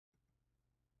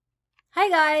Hi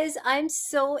guys, I'm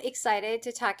so excited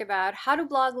to talk about how to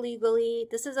blog legally.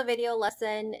 This is a video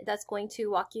lesson that's going to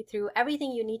walk you through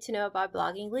everything you need to know about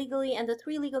blogging legally and the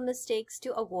 3 legal mistakes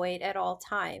to avoid at all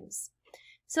times.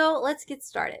 So let's get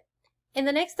started. In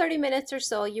the next 30 minutes or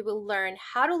so, you will learn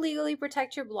how to legally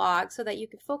protect your blog so that you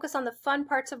can focus on the fun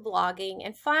parts of blogging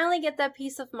and finally get that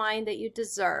peace of mind that you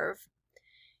deserve.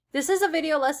 This is a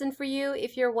video lesson for you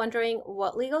if you're wondering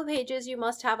what legal pages you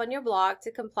must have on your blog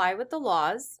to comply with the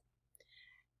laws.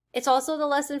 It's also the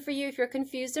lesson for you if you're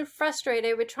confused and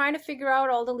frustrated with trying to figure out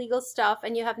all the legal stuff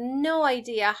and you have no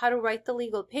idea how to write the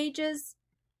legal pages.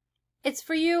 It's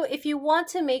for you if you want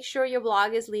to make sure your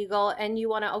blog is legal and you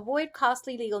want to avoid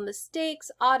costly legal mistakes,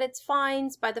 audits,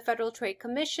 fines by the Federal Trade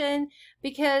Commission,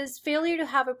 because failure to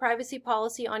have a privacy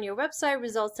policy on your website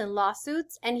results in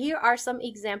lawsuits. And here are some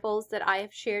examples that I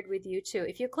have shared with you too.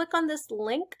 If you click on this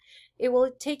link, it will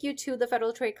take you to the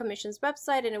Federal Trade Commission's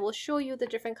website and it will show you the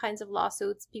different kinds of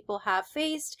lawsuits people have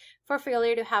faced for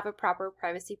failure to have a proper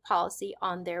privacy policy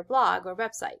on their blog or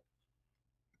website.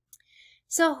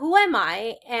 So who am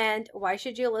I and why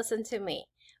should you listen to me?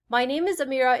 My name is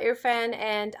Amira Irfan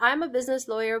and I'm a business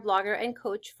lawyer, blogger, and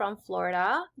coach from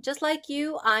Florida. Just like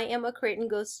you, I am a Create and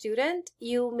Go student.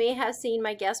 You may have seen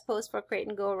my guest post for Create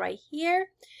and Go right here.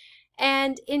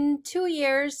 And in 2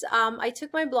 years, I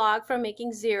took my blog from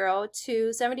making zero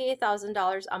to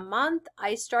 $78,000 a month.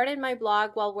 I started my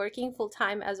blog while working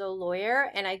full-time as a lawyer,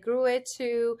 and I grew it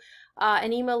to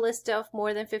an email list of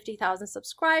more than 50,000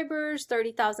 subscribers,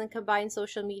 30,000 combined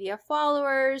social media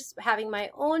followers, having my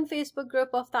own Facebook group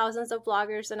of thousands of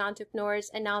bloggers and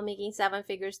entrepreneurs, and now making 7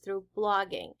 figures through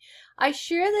blogging. I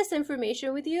share this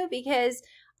information with you because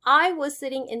I was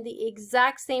sitting in the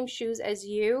exact same shoes as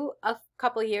you a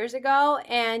couple years ago,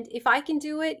 and if I can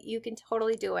do it, you can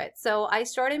totally do it. So I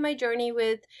started my journey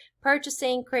with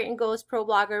purchasing Create and Go's Pro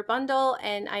Blogger bundle,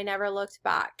 and I never looked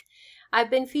back. I've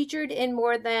been featured in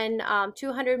more than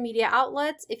 200 media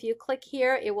outlets. If you click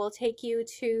here, it will take you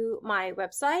to my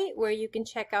website where you can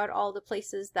check out all the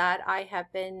places that I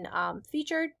have been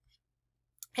featured.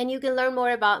 And you can learn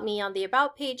more about me on the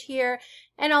About page here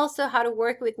and also how to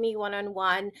work with me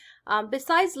one-on-one.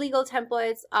 Besides legal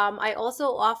templates, I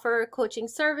also offer coaching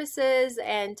services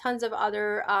and tons of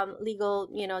other legal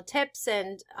tips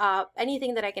and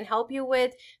anything that I can help you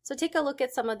with. So take a look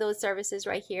at some of those services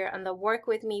right here on the Work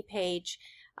With Me page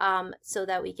so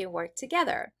that we can work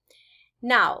together.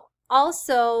 Now,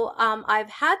 also, I've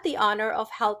had the honor of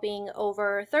helping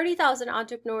over 30,000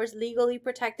 entrepreneurs legally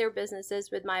protect their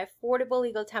businesses with my affordable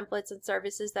legal templates and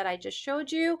services that I just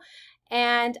showed you.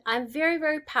 And I'm very,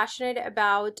 very passionate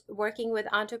about working with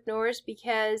entrepreneurs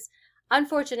because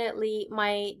unfortunately,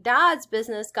 my dad's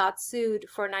business got sued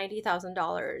for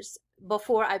 $90,000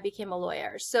 before I became a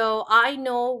lawyer. So I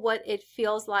know what it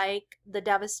feels like, the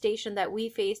devastation that we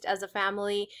faced as a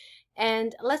family.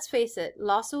 And let's face it,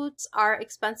 lawsuits are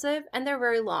expensive and they're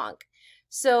very long.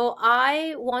 So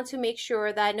I want to make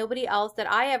sure that nobody else that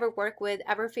I ever work with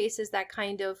ever faces that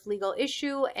kind of legal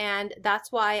issue. And that's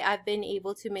why I've been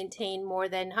able to maintain more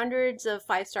than hundreds of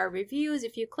 5-star reviews.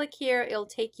 If you click here, it'll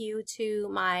take you to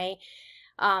my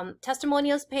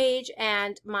testimonials page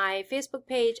and my Facebook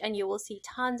page, and you will see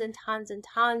tons and tons and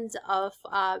tons of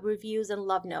reviews and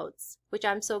love notes, which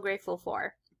I'm so grateful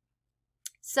for.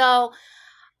 So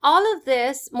all of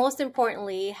this, most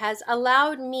importantly, has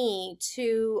allowed me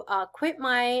to quit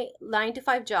my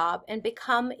 9-to-5 job and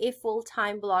become a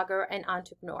full-time blogger and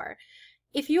entrepreneur.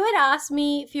 If you had asked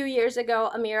me a few years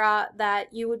ago, Amira,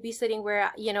 that you would be sitting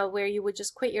where you would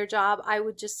just quit your job, I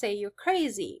would just say you're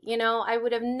crazy. I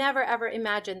would have never ever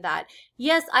imagined that.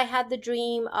 Yes, I had the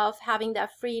dream of having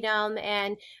that freedom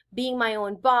and being my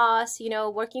own boss,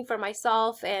 working for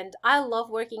myself. And I love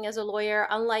working as a lawyer.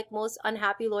 Unlike most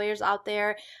unhappy lawyers out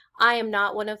there, I am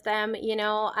not one of them.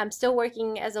 I'm still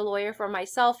working as a lawyer for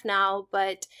myself now,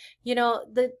 but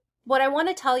what I want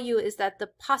to tell you is that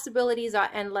the possibilities are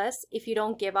endless if you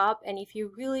don't give up and if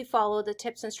you really follow the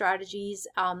tips and strategies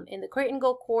in the Create and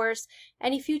Go course,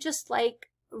 and if you just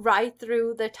ride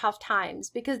through the tough times,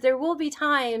 because there will be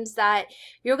times that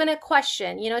you're going to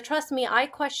question. Trust me, I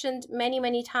questioned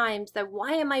many times that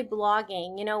why am I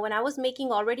blogging? When I was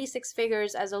making already 6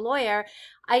 figures as a lawyer,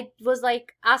 I was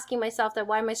asking myself that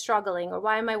why am I struggling or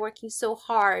why am I working so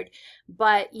hard?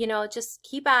 But just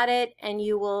keep at it and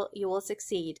you will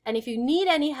succeed. And if you need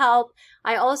any help,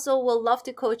 I also will love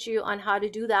to coach you on how to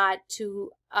do that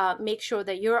to make sure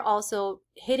that you're also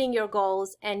hitting your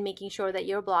goals and making sure that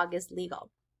your blog is legal.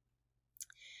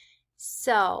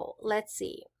 So let's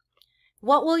see.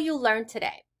 What will you learn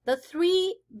today? the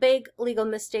 3 big legal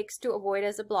mistakes to avoid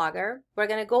as a blogger. We're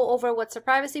going to go over what's a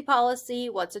privacy policy,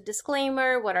 what's a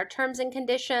disclaimer, what are terms and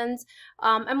conditions.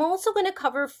 I'm also going to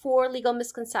cover 4 legal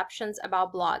misconceptions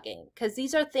about blogging, because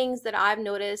these are things that I've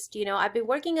noticed. You know, I've been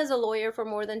working as a lawyer for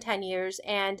more than 10 years,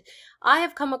 and I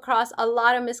have come across a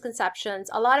lot of misconceptions,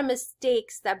 a lot of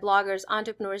mistakes that bloggers,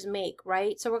 entrepreneurs make,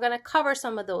 right? So we're going to cover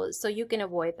some of those so you can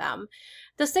avoid them.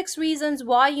 The 6 reasons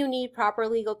why you need proper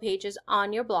legal pages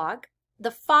on your blog. The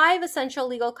 5 essential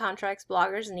legal contracts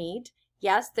bloggers need.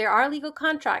 Yes, there are legal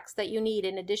contracts that you need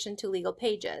in addition to legal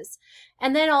pages.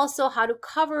 And then also how to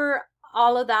cover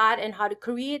all of that and how to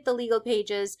create the legal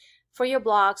pages for your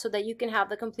blog so that you can have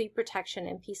the complete protection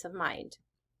and peace of mind.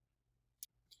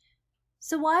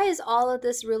 So why is all of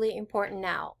this really important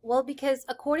now? Well, because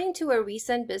according to a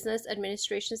recent business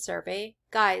administration survey,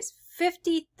 guys,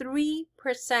 53%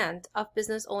 of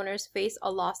business owners face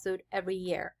a lawsuit every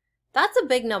year. That's a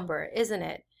big number, isn't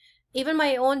it? Even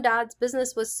my own dad's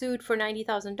business was sued for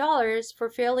 $90,000 for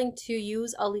failing to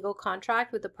use a legal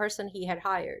contract with the person he had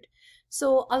hired.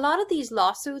 So a lot of these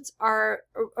lawsuits are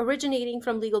originating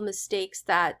from legal mistakes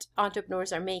that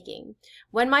entrepreneurs are making.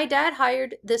 When my dad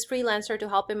hired this freelancer to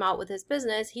help him out with his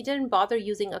business, he didn't bother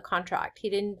using a contract.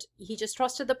 He just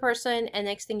trusted the person, and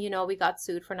next thing you know, we got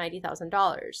sued for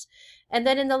 $90,000. And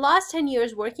then in the last 10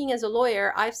 years working as a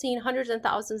lawyer, I've seen hundreds and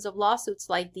thousands of lawsuits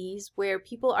like these where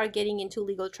people are getting into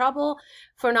legal trouble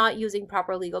for not using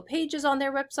proper legal pages on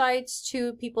their websites,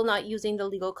 to people not using the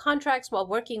legal contracts while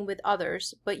working with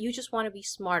others, but you just want to be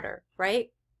smarter, right?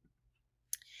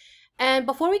 And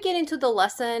before we get into the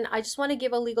lesson, I just want to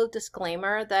give a legal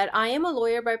disclaimer that I am a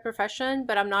lawyer by profession,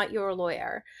 but I'm not your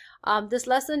lawyer. This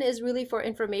lesson is really for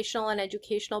informational and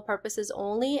educational purposes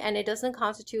only, and it doesn't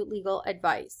constitute legal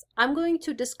advice. I'm going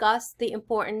to discuss the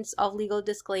importance of legal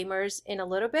disclaimers in a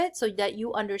little bit so that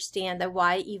you understand that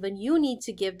why even you need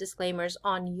to give disclaimers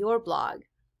on your blog.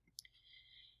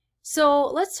 So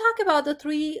let's talk about the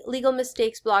 3 legal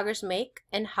mistakes bloggers make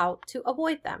and how to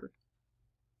avoid them.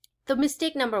 The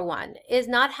mistake number 1 is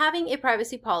not having a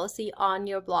privacy policy on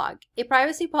your blog. A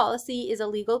privacy policy is a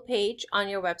legal page on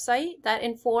your website that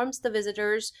informs the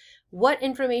visitors what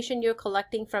information you're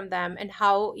collecting from them and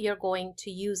how you're going to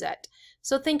use it.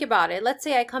 So think about it. Let's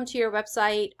say I come to your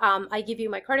website, I give you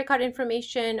my credit card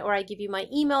information, or I give you my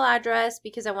email address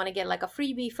because I want to get like a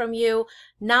freebie from you.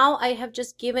 Now I have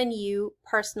just given you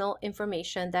personal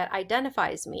information that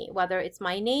identifies me, whether it's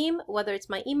my name, whether it's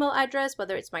my email address,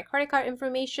 whether it's my credit card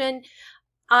information.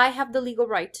 I have the legal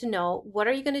right to know what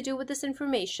are you going to do with this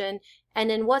information and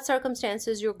in what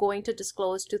circumstances you're going to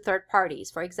disclose to third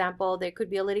parties. For example, there could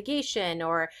be a litigation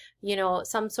or, you know,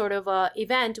 some sort of a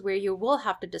event where you will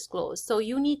have to disclose. So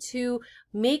you need to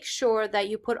make sure that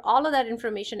you put all of that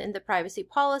information in the privacy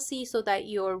policy so that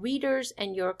your readers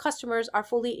and your customers are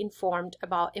fully informed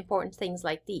about important things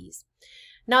like these.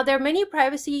 Now, there are many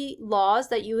privacy laws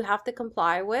that you have to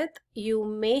comply with. You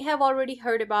may have already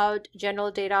heard about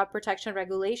General Data Protection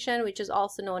Regulation, which is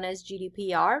also known as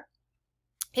GDPR.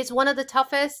 It's one of the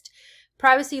toughest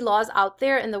privacy laws out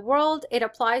there in the world. It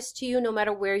applies to you no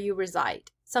matter where you reside.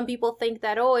 Some people think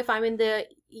that, oh, if I'm in the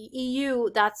EU,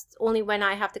 that's only when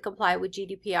I have to comply with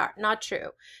GDPR. Not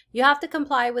true. You have to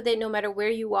comply with it no matter where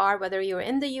you are, whether you're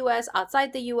in the US,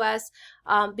 outside the US,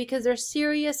 because there's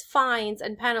serious fines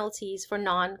and penalties for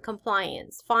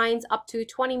non-compliance. Fines up to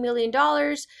 $20 million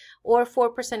or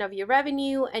 4% of your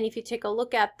revenue. And if you take a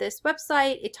look at this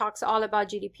website, it talks all about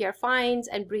GDPR fines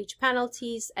and breach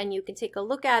penalties, and you can take a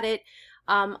look at it.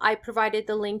 I provided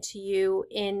the link to you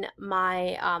in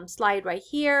my slide right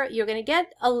here. You're gonna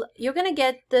get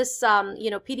this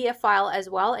PDF file as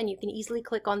well, and you can easily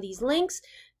click on these links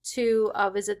to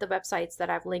visit the websites that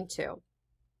I've linked to.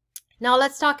 Now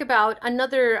let's talk about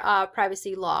another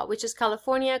privacy law, which is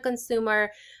California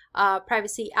Consumer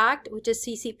Privacy Act, which is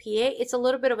CCPA. It's a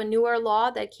little bit of a newer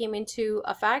law that came into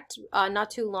effect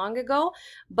not too long ago,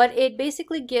 but it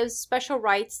basically gives special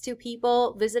rights to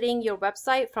people visiting your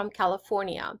website from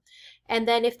California. And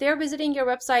then if they're visiting your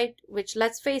website, which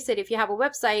let's face it, if you have a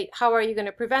website, how are you going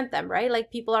to prevent them, right?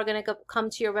 Like people are going to come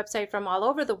to your website from all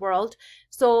over the world.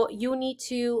 So you need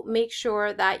to make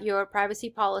sure that your privacy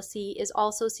policy is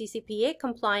also CCPA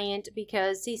compliant,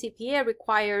 because CCPA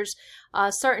requires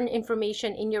certain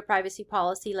information in your privacy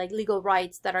policy, like legal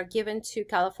rights that are given to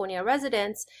California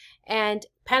residents. And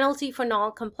penalty for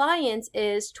non-compliance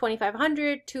is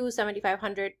 $2,500 to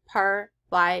 $7,500 per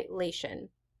violation.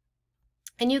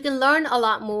 And you can learn a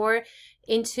lot more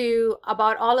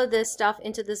about all of this stuff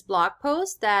into this blog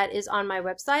post that is on my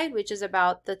website, which is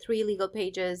about the 3 legal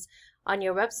pages on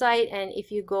your website. And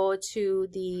if you go to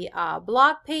the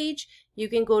blog page, you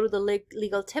can go to the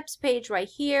legal tips page right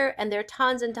here, and there are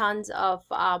tons and tons of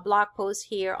blog posts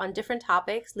here on different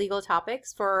topics, legal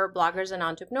topics for bloggers and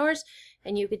entrepreneurs,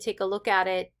 and you could take a look at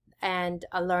it and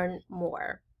learn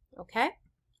more. Okay.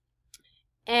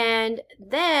 And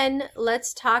then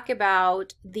let's talk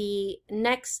about the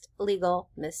next legal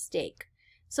mistake.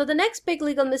 So the next big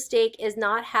legal mistake is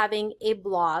not having a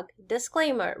blog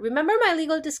disclaimer. Remember my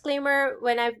legal disclaimer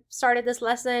when I started this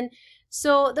lesson?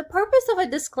 So the purpose of a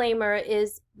disclaimer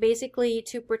is basically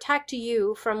to protect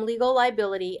you from legal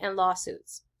liability and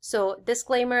lawsuits. So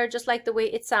disclaimer, just like the way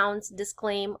it sounds,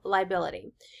 disclaim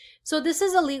liability. So this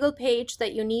is a legal page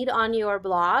that you need on your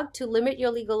blog to limit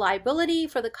your legal liability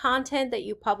for the content that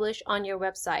you publish on your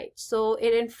website. So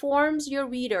it informs your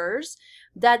readers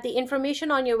that the information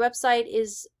on your website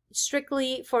is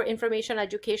strictly for information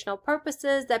educational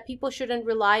purposes, that people shouldn't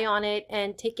rely on it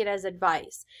and take it as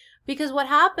advice. Because what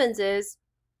happens is,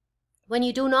 when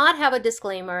you do not have a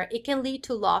disclaimer, it can lead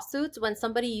to lawsuits when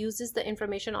somebody uses the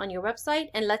information on your website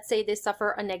and let's say they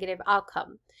suffer a negative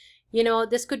outcome. You know,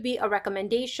 this could be a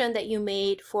recommendation that you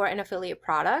made for an affiliate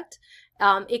product.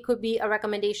 It could be a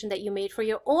recommendation that you made for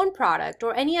your own product,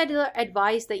 or any other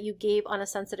advice that you gave on a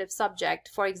sensitive subject.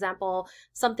 For example,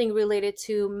 something related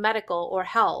to medical or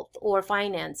health or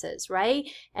finances, right?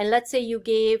 And let's say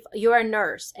you're a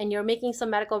nurse and you're making some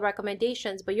medical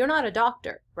recommendations, but you're not a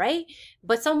doctor, right?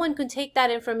 But someone can take that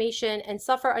information and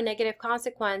suffer a negative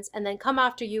consequence and then come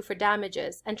after you for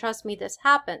damages. And trust me, this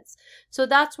happens. So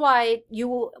that's why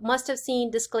you must have seen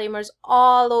disclaimers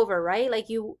all over, right? Like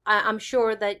I'm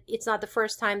sure that it's not the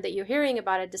first time that you're hearing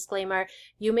about a disclaimer.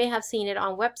 You may have seen it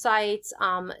on websites,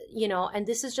 you know, and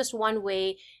this is just one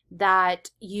way that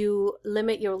you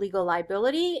limit your legal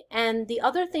liability. And the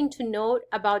other thing to note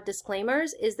about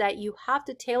disclaimers is that you have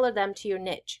to tailor them to your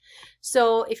niche.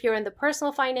 So if you're in the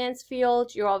personal finance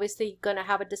field, you're obviously going to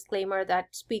have a disclaimer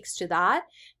that speaks to that.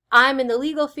 I'm in the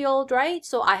legal field, right?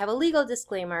 So I have a legal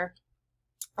disclaimer.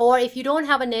 Or if you don't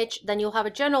have a niche, then you'll have a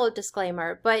general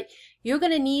disclaimer, but you're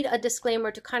going to need a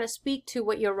disclaimer to kind of speak to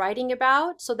what you're writing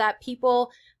about so that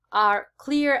people are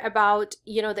clear about,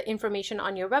 you know, the information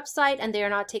on your website and they're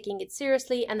not taking it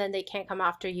seriously, and then they can't come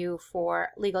after you for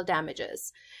legal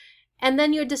damages. And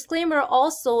then your disclaimer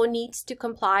also needs to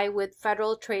comply with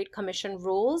Federal Trade Commission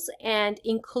rules and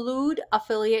include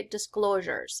affiliate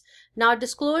disclosures. Now,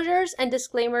 disclosures and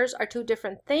disclaimers are two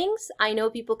different things. I know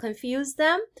people confuse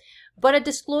them, but a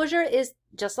disclosure is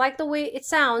just like the way it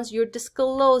sounds. You're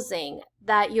disclosing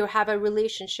that you have a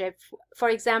relationship. For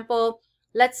example,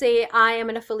 let's say I am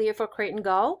an affiliate for Crate &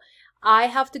 Go. I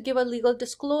have to give a legal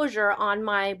disclosure on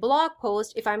my blog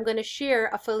post if I'm going to share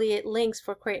affiliate links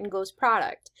for Crate & Go's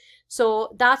product.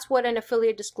 So that's what an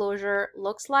affiliate disclosure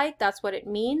looks like. That's what it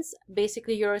means.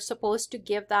 Basically, you're supposed to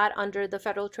give that under the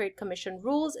Federal Trade Commission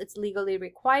rules. It's legally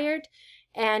required.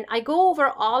 And I go over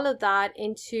all of that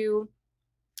into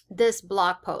this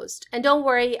blog post. And don't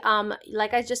worry,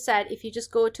 like I just said, if you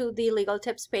just go to the legal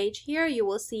tips page here, you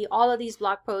will see all of these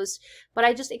blog posts, but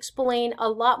I just explain a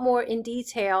lot more in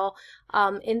detail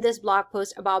in this blog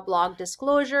post about blog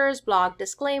disclosures, blog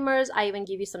disclaimers. I even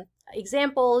give you some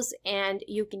examples, and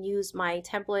you can use my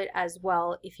template as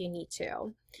well if you need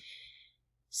to.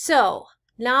 So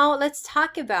now let's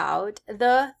talk about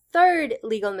the third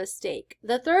legal mistake.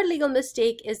 The third legal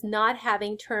mistake is not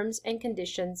having terms and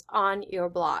conditions on your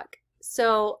blog.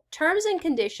 So terms and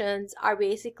conditions are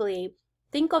basically,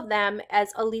 think of them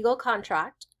as a legal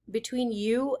contract between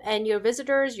you and your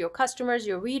visitors, your customers,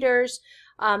 your readers.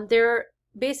 They're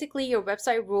basically your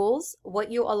website rules, what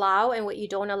you allow and what you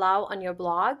don't allow on your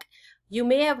blog. You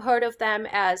may have heard of them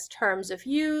as terms of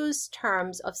use,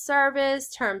 terms of service,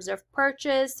 terms of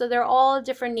purchase. So they're all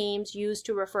different names used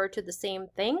to refer to the same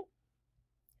thing.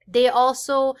 They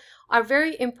also are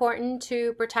very important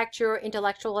to protect your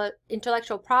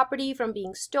intellectual property from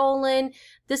being stolen.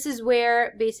 This is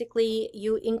where basically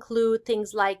you include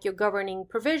things like your governing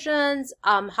provisions,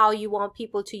 how you want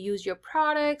people to use your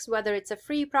products, whether it's a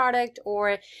free product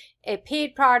or a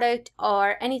paid product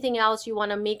or anything else. You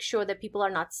want to make sure that people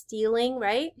are not stealing,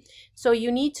 right? So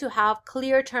you need to have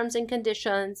clear terms and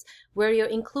conditions where you're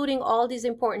including all these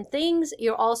important things.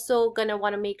 You're also going to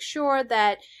want to make sure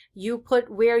that you put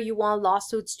where you want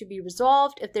lawsuits to be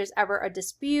resolved if there's ever a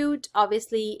dispute.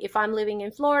 Obviously, if I'm living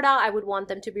in Florida, I would want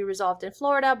them to be resolved in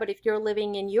Florida. But if you're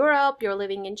living in Europe, you're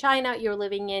living in China, you're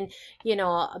living in,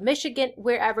 Michigan,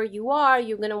 wherever you are,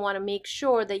 you're going to want to make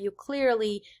sure that you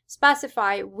clearly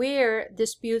specify where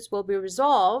disputes will be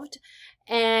resolved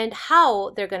and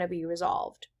how they're going to be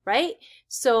resolved, right?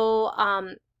 So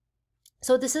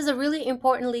this is a really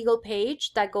important legal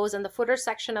page that goes in the footer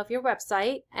section of your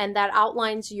website, and that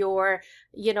outlines your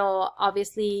you know,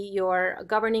 obviously your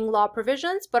governing law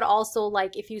provisions, but also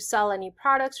like if you sell any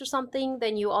products or something,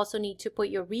 then you also need to put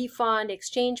your refund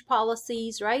exchange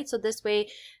policies, right? So this way,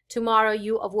 tomorrow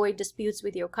you avoid disputes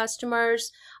with your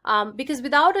customers, because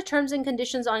without a terms and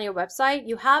conditions on your website,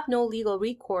 you have no legal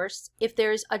recourse if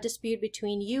there's a dispute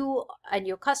between you and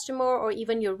your customer or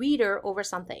even your reader over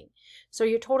something. So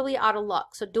you're totally out of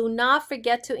luck. So do not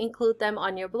forget to include them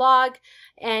on your blog.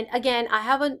 And again, I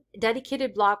have a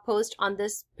dedicated blog post on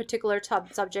this particular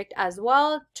subject as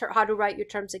well, how to write your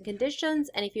terms and conditions.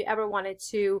 And if you ever wanted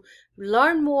to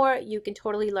learn more, you can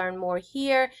totally learn more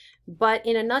here. But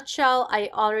in a nutshell, I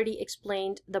already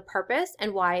explained the purpose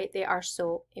and why they are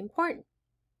so important.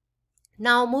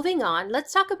 Now, moving on,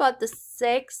 let's talk about the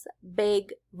 6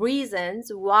 big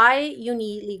reasons why you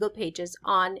need legal pages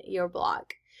on your blog.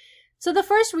 So the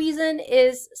first reason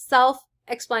is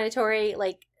self-explanatory,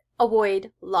 like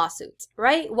avoid lawsuits,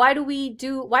 right? Why do we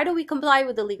comply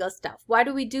with the legal stuff? Why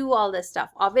do we do all this stuff?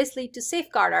 Obviously to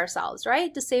safeguard ourselves,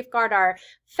 right? To safeguard our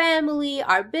family,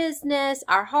 our business,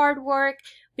 our hard work,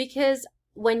 because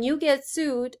when you get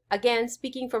sued, again,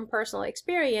 speaking from personal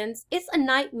experience, it's a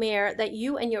nightmare that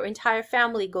you and your entire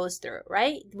family goes through,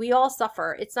 right? We all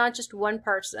suffer. It's not just one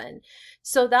person.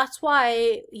 So that's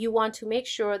why you want to make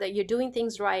sure that you're doing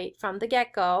things right from the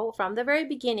get-go, from the very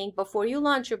beginning. Before you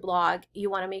launch your blog, you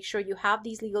want to make sure you have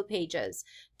these legal pages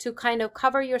to kind of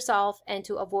cover yourself and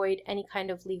to avoid any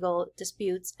kind of legal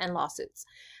disputes and lawsuits.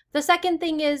 The second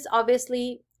thing is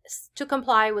obviously to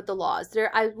comply with the laws.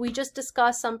 We just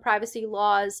discussed some privacy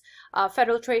laws,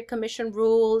 Federal Trade Commission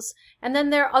rules, and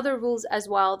then there are other rules as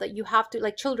well that you have to,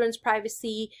 like children's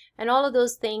privacy and all of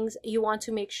those things, you want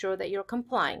to make sure that you're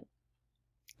complying.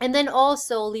 And then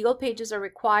also legal pages are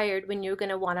required when you're going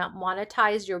to want to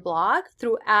monetize your blog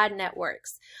through ad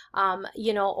networks,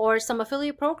 you know, or some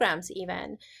affiliate programs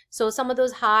even. So some of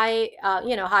those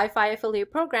hi-fi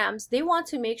affiliate programs, they want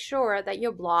to make sure that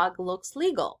your blog looks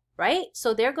legal, right?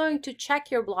 So they're going to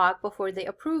check your blog before they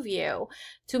approve you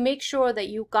to make sure that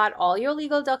you got all your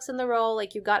legal ducks in the row,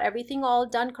 like you got everything all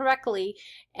done correctly.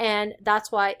 And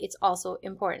that's why it's also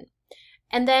important.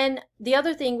 And then the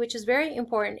other thing, which is very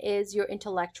important, is your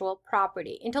intellectual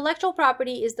property. Intellectual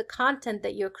property is the content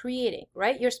that you're creating,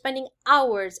 right? You're spending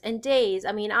hours and days.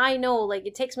 I mean, I know like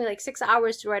it takes me like 6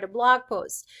 hours to write a blog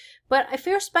post. But if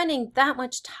you're spending that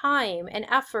much time and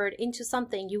effort into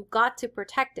something, you've got to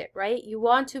protect it, right? You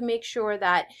want to make sure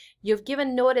that you've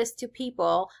given notice to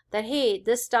people that, hey,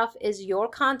 this stuff is your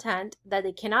content, that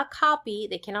they cannot copy,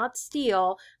 they cannot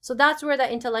steal. So that's where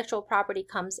the intellectual property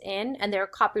comes in, and there are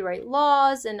copyright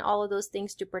laws and all of those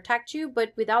things to protect you.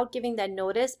 But without giving that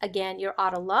notice, again, you're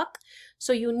out of luck.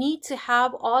 So you need to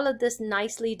have all of this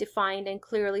nicely defined and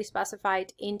clearly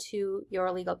specified into your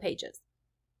legal pages.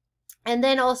 And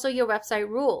then also your website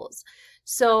rules.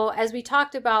 So as we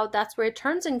talked about, that's where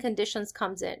terms and conditions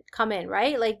come in,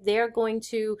 right? Like they're going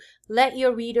to let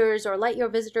your readers or let your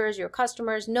visitors, your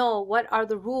customers know what are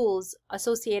the rules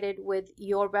associated with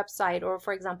your website, or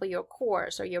for example, your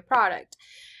course or your product.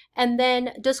 And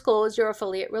then disclose your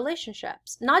affiliate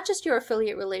relationships, not just your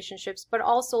affiliate relationships, but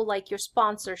also like your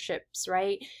sponsorships,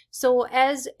 right? So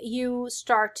as you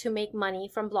start to make money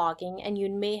from blogging, and you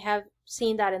may have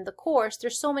seen that in the course,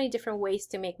 there's so many different ways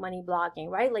to make money blogging,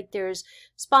 right? Like there's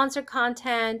sponsored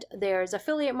content, there's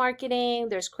affiliate marketing,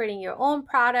 there's creating your own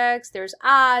products, there's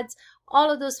ads, all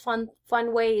of those fun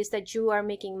ways that you are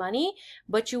making money.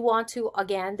 But you want to,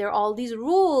 again, there are all these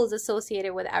rules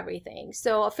associated with everything.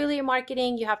 So affiliate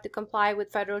marketing, you have to comply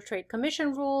with Federal Trade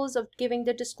Commission rules of giving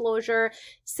the disclosure.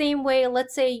 Same way,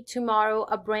 let's say tomorrow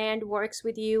a brand works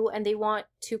with you and they want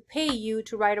to pay you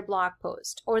to write a blog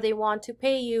post, or they want to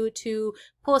pay you to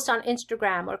post on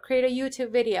Instagram or create a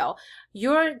YouTube video.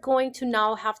 You're going to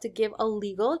now have to give a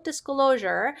legal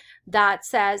disclosure that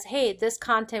says, hey, this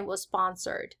content was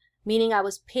sponsored, meaning I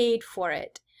was paid for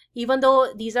it. Even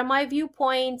though these are my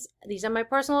viewpoints, these are my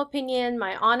personal opinion,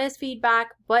 my honest feedback,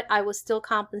 but I was still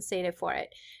compensated for it.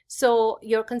 So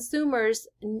your consumers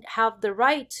have the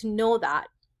right to know that.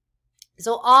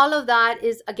 So all of that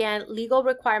is, again, legal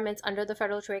requirements under the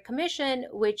Federal Trade Commission,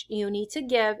 which you need to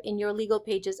give in your legal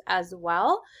pages as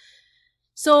well.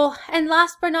 So, and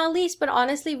last but not least, but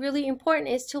honestly really important,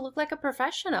 is to look like a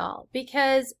professional,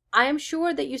 because I am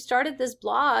sure that you started this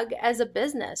blog as a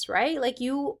business, right? Like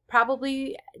you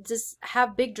probably just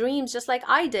have big dreams just like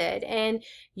I did, and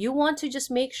you want to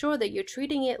just make sure that you're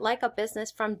treating it like a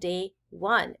business from day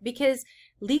one, because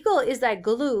legal is that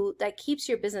glue that keeps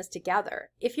your business together.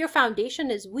 If your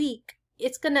foundation is weak,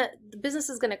 the business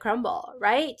is gonna crumble,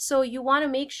 right? So you want to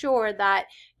make sure that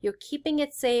you're keeping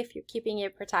it safe, you're keeping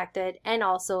it protected, and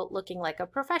also looking like a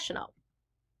professional.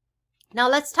 Now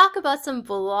let's talk about some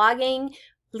blogging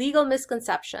legal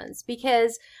misconceptions,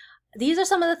 because these are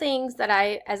some of the things that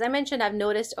as I mentioned, I've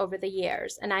noticed over the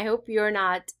years, and I hope you're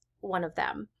not one of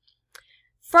them.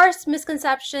 First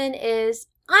misconception is,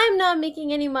 I'm not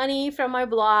making any money from my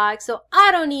blog, so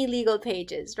I don't need legal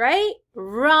pages, right?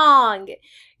 Wrong.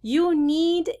 You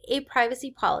need a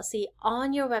privacy policy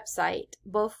on your website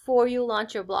before you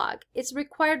launch your blog. It's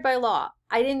required by law.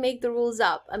 I didn't make the rules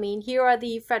up. I mean, here are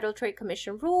the Federal Trade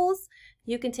Commission rules.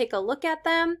 You can take a look at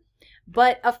them.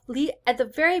 But at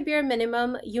the very bare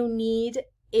minimum, you need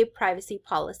a privacy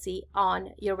policy on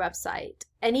your website.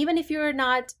 And even if you're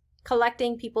not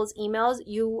collecting people's emails,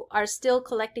 you are still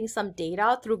collecting some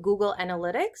data through Google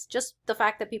Analytics, just the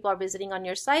fact that people are visiting on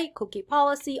your site, cookie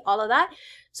policy, all of that.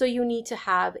 So you need to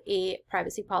have a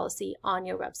privacy policy on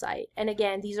your website. And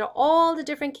again, these are all the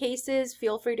different cases.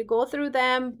 Feel free to go through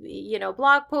them,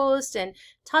 blog posts and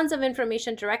tons of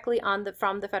information directly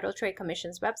from the Federal Trade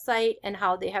Commission's website, and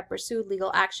how they have pursued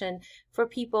legal action for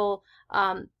people's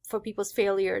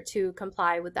failure to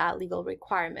comply with that legal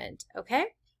requirement. Okay.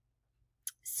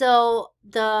 So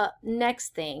the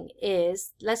next thing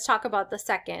is, let's talk about the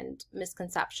second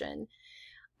misconception.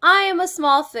 I am a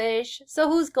small fish, so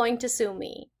who's going to sue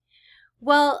me?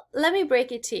 Well, let me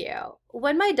break it to you.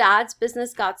 When my dad's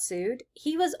business got sued,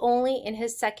 he was only in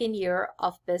his second year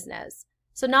of business.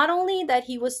 So not only that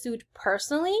he was sued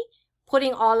personally,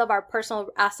 putting all of our personal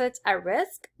assets at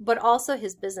risk, but also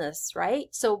his business, right?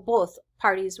 So both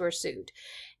parties were sued.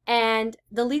 And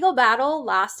the legal battle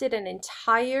lasted an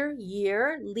entire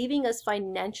year, leaving us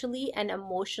financially and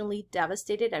emotionally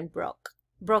devastated and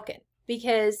broken.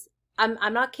 Because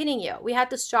I'm not kidding you, we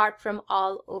had to start from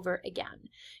all over again.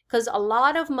 Because a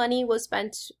lot of money was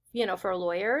spent, for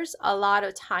lawyers, a lot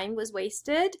of time was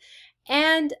wasted.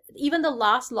 And even the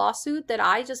last lawsuit that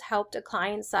I just helped a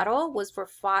client settle was for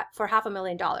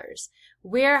 $500,000,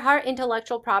 where her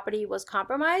intellectual property was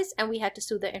compromised and we had to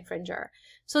sue the infringer.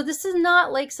 So this is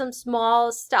not like some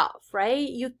small stuff, right?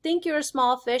 You think you're a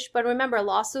small fish, but remember,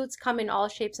 lawsuits come in all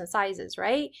shapes and sizes,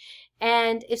 right?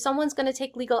 And if someone's going to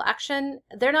take legal action,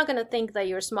 they're not going to think that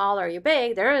you're small or you're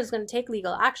big. They're just going to take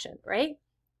legal action, right?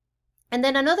 And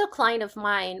then another client of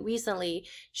mine recently,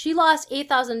 she lost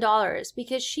 $8,000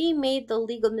 because she made the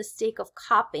legal mistake of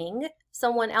copying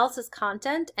someone else's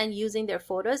content and using their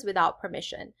photos without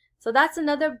permission. So that's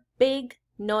another big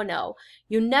no-no.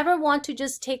 You never want to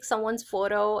just take someone's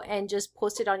photo and just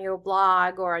post it on your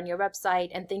blog or on your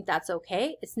website and think that's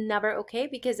okay. It's never okay,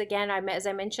 because again, as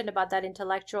I mentioned about that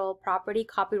intellectual property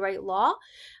copyright law,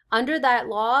 under that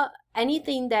law,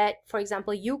 anything that, for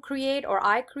example, you create or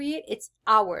I create, it's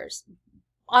ours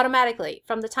automatically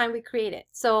from the time we create it.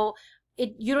 So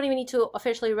you don't even need to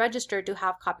officially register to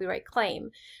have copyright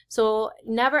claim. So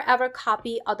never ever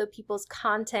copy other people's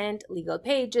content, legal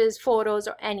pages, photos,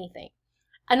 or anything.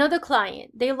 Another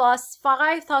client, they lost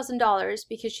 $5,000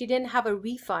 because she didn't have a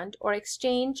refund or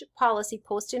exchange policy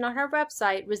posted on her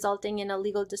website, resulting in a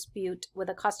legal dispute with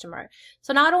a customer.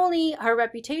 So not only her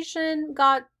reputation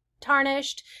got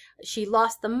tarnished, she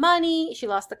lost the money, she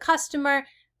lost the customer.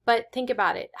 But think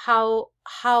about it, how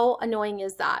annoying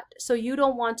is that? So you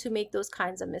don't want to make those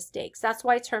kinds of mistakes. That's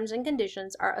why terms and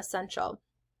conditions are essential.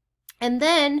 And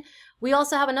then we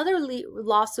also have another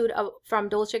lawsuit from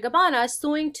Dolce & Gabbana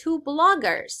suing two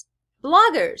bloggers,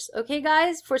 okay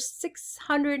guys, for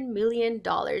 $600 million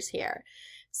here.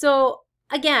 So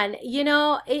again,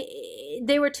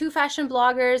 they were two fashion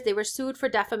bloggers. They were sued for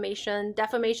defamation.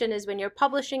 Defamation is when you're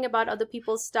publishing about other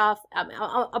people's stuff,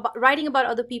 writing about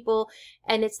other people,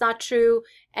 and it's not true,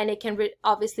 and it can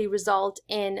obviously result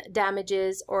in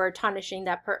damages or tarnishing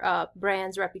that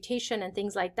brand's reputation and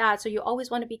things like that. So you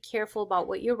always want to be careful about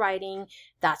what you're writing.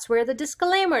 That's where the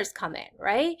disclaimers come in,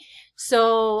 right?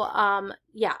 So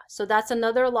yeah, so that's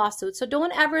another lawsuit. So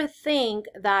don't ever think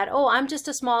that, oh, I'm just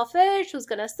a small fish who's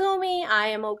gonna sue me, I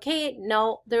am okay.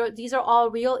 No, these are all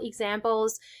real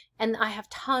examples, and I have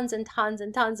tons and tons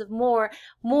and tons of more,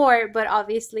 but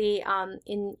obviously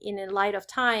in light of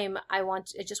time, I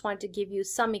just want to give you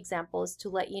some examples to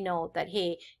let you know that,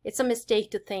 hey, it's a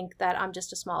mistake to think that I'm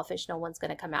just a small fish, no one's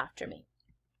gonna come after me.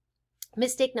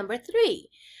 Mistake number 3.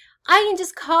 I can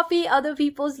just copy other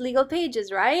people's legal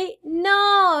pages, right?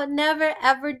 No, never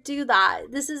ever do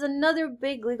that. This is another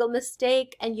big legal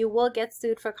mistake, and you will get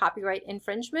sued for copyright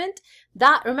infringement.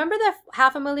 Remember that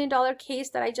 $500,000 case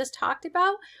that I just talked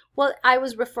about? Well, I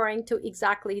was referring to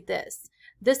exactly this.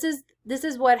 This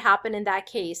is what happened in that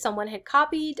case. Someone had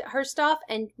copied her stuff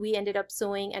and we ended up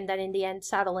suing, and then in the end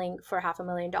settling for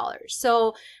 $500,000.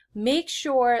 So make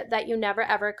sure that you never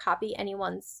ever copy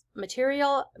anyone's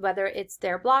material, whether it's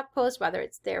their blog post, whether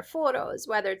it's their photos,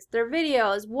 whether it's their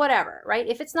videos, whatever, right?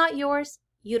 If it's not yours,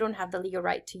 you don't have the legal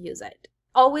right to use it.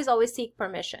 Always seek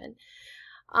permission.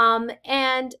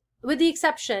 And with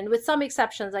some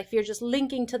exceptions, like if you're just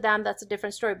linking to them, that's a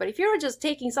different story. But if you're just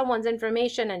taking someone's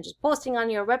information and just posting on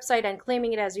your website and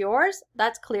claiming it as yours,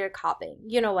 that's clear copying.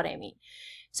 You know what I mean?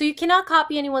 So you cannot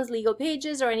copy anyone's legal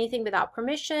pages or anything without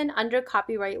permission. Under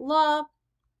copyright law,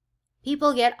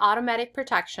 people get automatic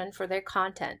protection for their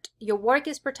content. Your work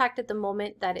is protected the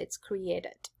moment that it's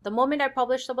created. The moment I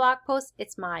publish the blog post,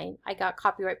 it's mine. I got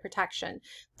copyright protection.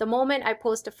 The moment I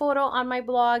post a photo on my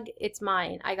blog, it's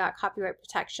mine. I got copyright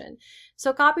protection.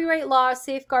 So copyright law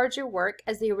safeguards your work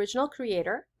as the original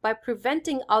creator by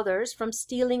preventing others from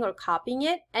stealing or copying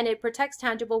it, and it protects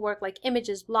tangible work like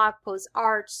images, blog posts,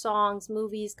 art, songs,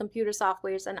 movies, computer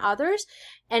softwares, and others.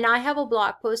 And I have a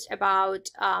blog post about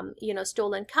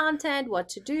stolen content, what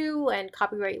to do, and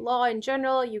copyright law in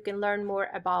general. You can learn more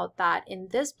about that in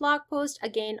this blog post.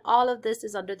 Again, all of this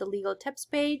is under the legal tips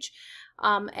page,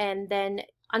 and then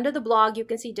under the blog you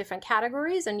can see different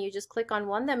categories, and you just click on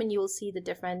one of them and you will see the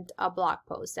different blog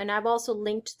posts. And I've also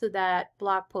linked to that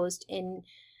blog post in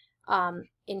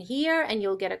here, and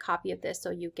you'll get a copy of this so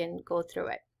you can go through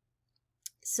it.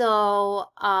 So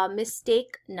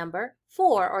mistake number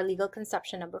 4, or legal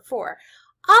conception number 4.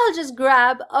 I'll just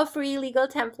grab a free legal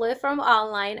template from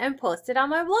online and post it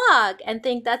on my blog and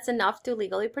think that's enough to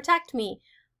legally protect me.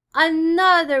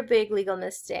 Another big legal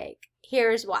mistake.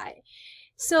 Here's why.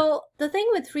 So the thing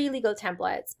with free legal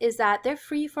templates is that they're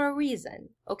free for a reason,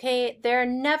 okay? They're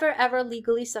never ever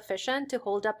legally sufficient to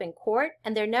hold up in court,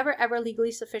 and they're never ever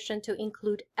legally sufficient to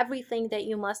include everything that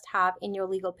you must have in your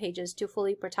legal pages to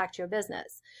fully protect your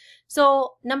business.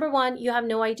 So number one, you have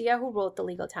no idea who wrote the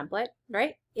legal template,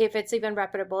 right? If it's even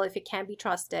reputable, if it can be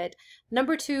trusted.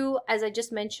 Number two, as I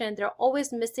just mentioned, they're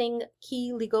always missing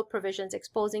key legal provisions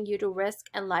exposing you to risk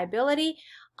and liability.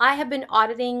 I have been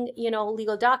auditing,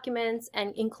 legal documents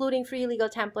and including free legal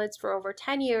templates for over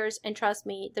 10 years. And trust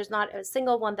me, there's not a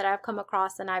single one that I've come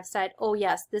across and I've said, oh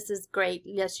yes, this is great,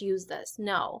 let's use this.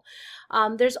 No,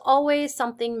 there's always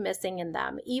something missing in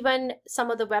them. Even some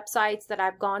of the websites that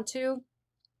I've gone to,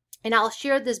 and I'll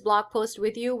share this blog post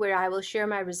with you where I will share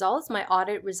my results, my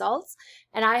audit results.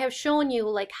 And I have shown you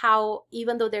like how,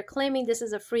 even though they're claiming this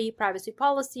is a free privacy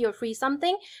policy or free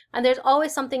something, and there's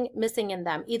always something missing in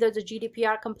them. Either the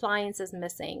GDPR compliance is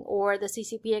missing, or the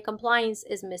CCPA compliance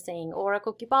is missing, or a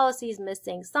cookie policy is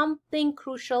missing. Something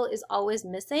crucial is always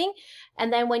missing.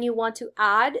 And then when you want to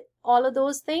add all of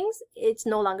those things, it's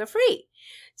no longer free.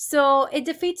 So it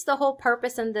defeats the whole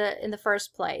purpose in the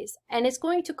first place. And it's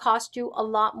going to cost you a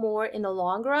lot more in the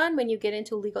long run when you get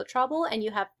into legal trouble and you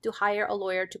have to hire a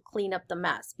lawyer to clean up the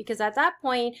mess. Because at that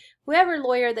point, whoever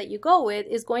lawyer that you go with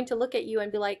is going to look at you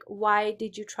and be like, why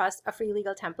did you trust a free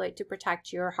legal template to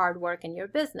protect your hard work and your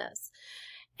business?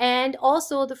 And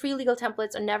also the free legal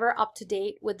templates are never up to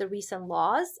date with the recent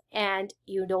laws, and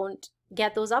you don't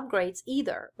get those upgrades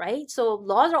either, right? So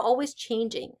laws are always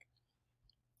changing.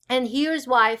 And here's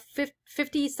why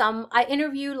I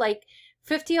interviewed like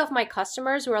 50 of my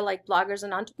customers who are like bloggers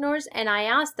and entrepreneurs, and I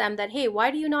asked them that, hey, why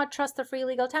do you not trust the free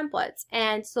legal templates?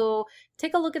 And so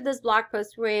take a look at this blog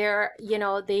post where,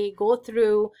 they go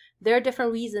through their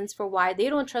different reasons for why they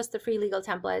don't trust the free legal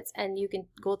templates, and you can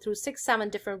go through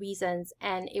 6-7 different reasons,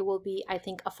 and it will be, I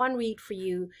think, a fun read for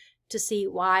you to see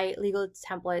why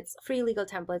free legal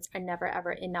templates are never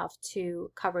ever enough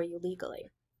to cover you legally.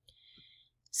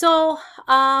 So,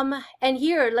 and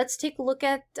here, let's take a look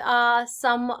at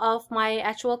some of my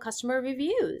actual customer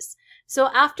reviews. So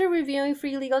after reviewing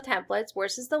free legal templates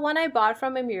versus the one I bought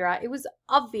from Amira, it was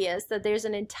obvious that there's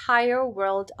an entire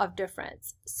world of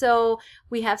difference. So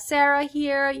we have Sarah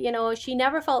here, she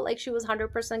never felt like she was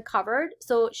 100% covered.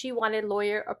 So she wanted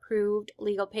lawyer approved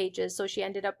legal pages. So she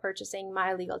ended up purchasing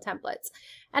my legal templates.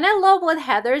 And I love what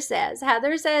Heather says.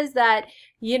 Heather says that,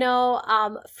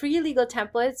 free legal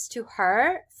templates to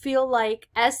her feel like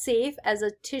as safe as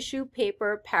a tissue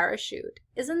paper parachute.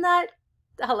 Isn't that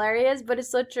hilarious? But it's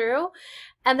so true.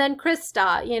 And then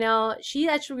Krista, she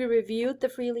actually reviewed the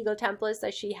free legal templates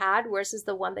that she had versus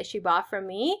the one that she bought from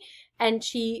me. And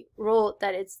she wrote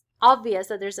that it's obvious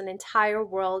that there's an entire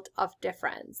world of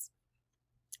difference.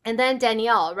 And then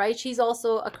Danielle, right? She's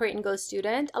also a Create and Go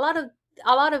student. A lot of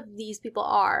a lot of these people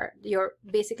are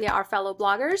basically our fellow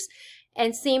bloggers.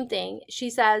 And same thing, she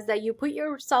says that you put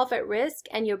yourself at risk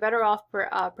and you're better off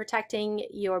protecting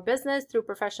your business through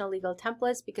professional legal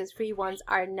templates, because free ones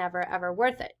are never ever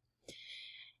worth it.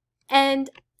 And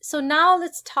so now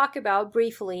let's talk about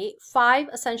briefly 5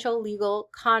 essential legal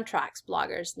contracts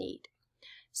bloggers need.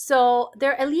 So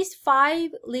there are at least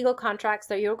 5 legal contracts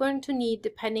that you're going to need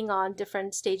depending on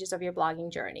different stages of your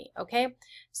blogging journey, okay?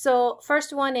 So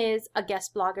first one is a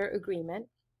guest blogger agreement.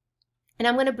 And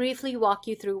I'm going to briefly walk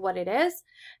you through what it is.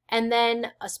 And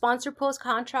then a sponsor post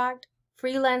contract,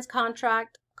 freelance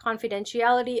contract,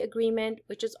 confidentiality agreement,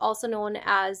 which is also known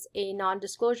as a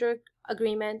non-disclosure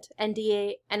agreement,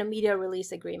 NDA, and a media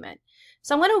release agreement.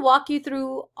 So I'm going to walk you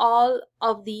through all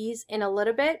of these in a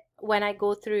little bit when I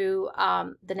go through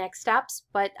the next steps,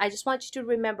 but I just want you to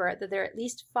remember that there are at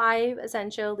least 5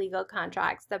 essential legal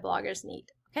contracts that bloggers need,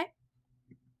 okay?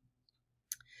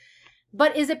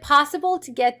 But is it possible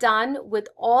to get done with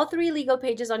all 3 legal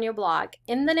pages on your blog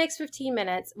in the next 15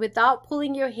 minutes without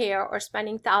pulling your hair or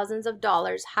spending thousands of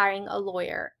dollars hiring a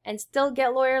lawyer and still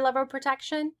get lawyer level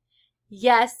protection?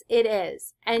 Yes, it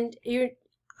is. And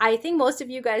I think most of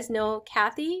you guys know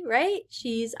Kathy, right?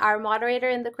 She's our moderator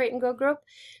in the Create and Grow group.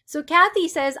 So Kathy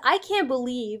says, I can't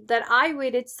believe that I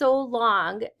waited so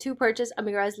long to purchase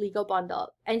Amira's legal bundle.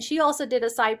 And she also did a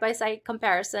side-by-side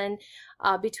comparison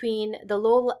between the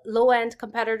low-end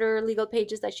competitor legal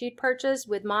pages that she'd purchased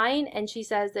with mine. And she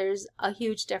says there's a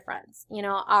huge difference. You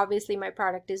know, obviously my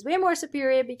product is way more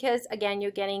superior because, again,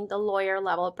 you're getting the lawyer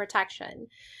level protection.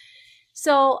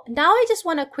 So now I just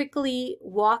want to quickly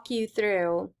walk you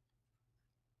through,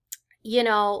 you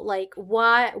know, like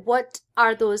what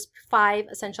are those 5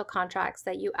 essential contracts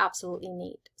that you absolutely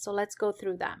need. So let's go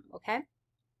through them, okay?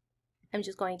 I'm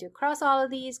just going to cross all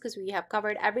of these because we have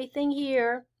covered everything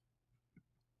here.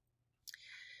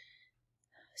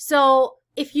 So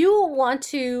if you want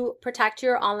to protect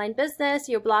your online business,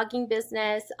 your blogging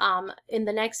business in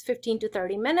the next 15 to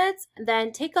 30 minutes,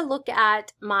 then take a look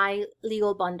at my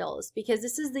legal bundles, because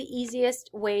this is the easiest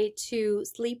way to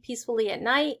sleep peacefully at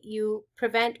night. You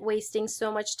prevent wasting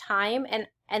so much time,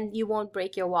 and you won't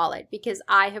break your wallet because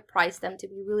I have priced them to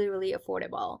be really, really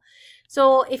affordable.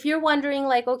 So if you're wondering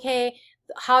like, okay,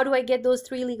 how do I get those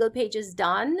 3 legal pages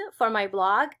done for my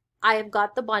blog? I have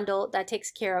got the bundle that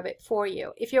takes care of it for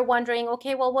you. If you're wondering,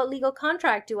 okay, well, what legal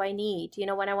contract do I need? You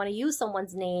know, when I want to use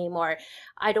someone's name or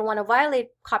I don't want to violate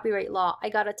copyright law, I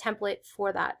got a template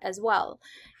for that as well.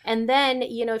 And then,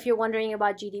 you know, if you're wondering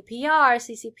about GDPR,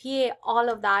 CCPA, all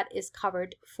of that is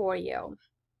covered for you.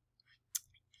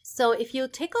 So if you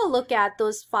take a look at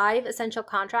those 5 essential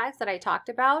contracts that I talked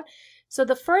about, so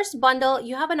the first bundle,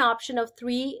 you have an option of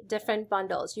 3 different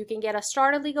bundles. You can get a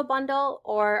starter legal bundle,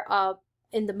 or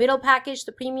in the middle package,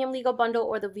 the premium legal bundle,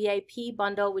 or the VIP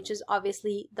bundle, which is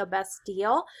obviously the best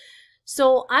deal.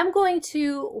 So I'm going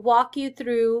to walk you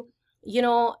through, you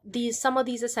know, some of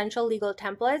these essential legal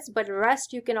templates, but the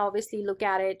rest you can obviously look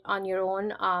at it on your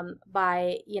own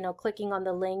by, you know, clicking on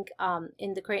the link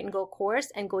in the Create and Go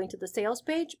course and going to the sales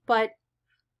page. But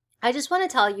I just want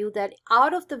to tell you that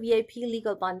out of the VIP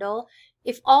legal bundle,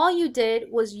 if all you did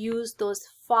was use those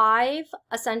 5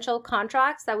 essential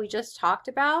contracts that we just talked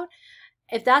about,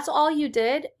 if that's all you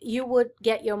did, you would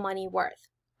get your money worth.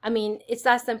 I mean, it's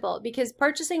that simple, because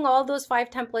purchasing all those 5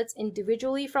 templates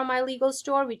individually from my legal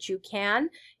store, which you can,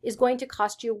 is going to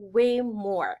cost you way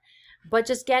more. But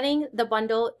just getting the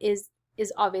bundle is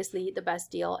obviously the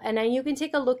best deal. And then you can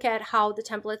take a look at how the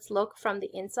templates look from the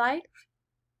inside.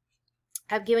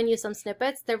 I've given you some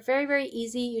snippets. They're very, very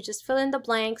easy. You just fill in the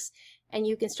blanks and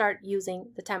you can start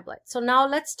using the template. So now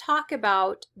let's talk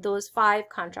about those 5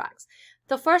 contracts.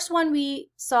 The first one we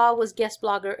saw was guest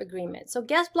blogger agreement. So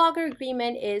guest blogger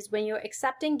agreement is when you're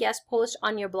accepting guest posts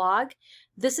on your blog.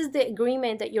 This is the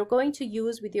agreement that you're going to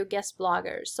use with your guest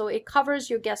bloggers. So it covers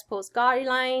your guest post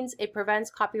guidelines. It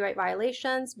prevents copyright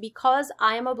violations. Because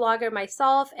I am a blogger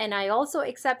myself and I also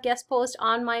accept guest posts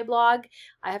on my blog,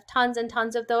 I have tons and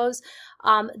tons of those.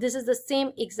 This is the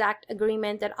same exact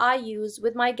agreement that I use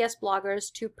with my guest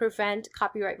bloggers to prevent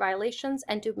copyright violations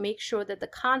and to make sure that the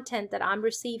content that I'm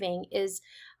receiving is,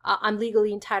 I'm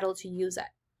legally entitled to use it.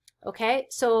 Okay,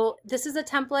 so this is a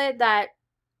template that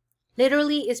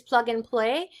literally is plug and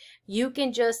play. You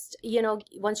can just, you know,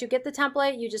 once you get the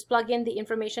template, you just plug in the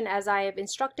information as I have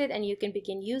instructed and you can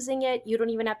begin using it. You don't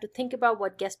even have to think about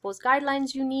what guest post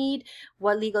guidelines you need,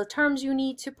 what legal terms you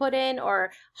need to put in,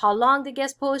 or how long the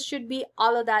guest post should be.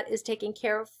 All of that is taken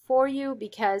care of for you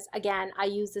because, again, I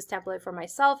use this template for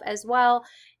myself as well.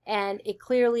 and it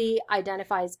clearly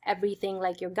identifies everything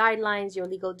like your guidelines, your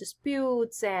legal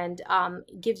disputes, and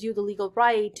gives you the legal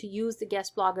right to use the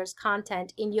guest blogger's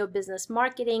content in your business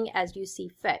marketing as you see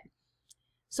fit.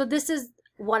 So this is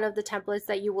one of the templates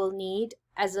that you will need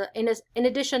in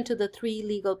addition to the 3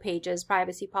 legal pages: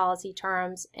 privacy policy,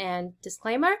 terms, and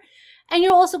disclaimer. And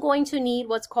you're also going to need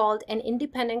what's called an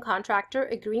independent contractor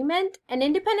agreement. An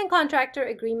independent contractor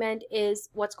agreement is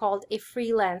what's called a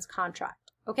freelance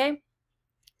contract, okay?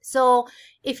 So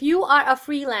if you are a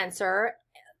freelancer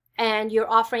and you're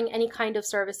offering any kind of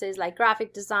services like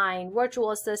graphic design,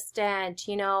 virtual assistant,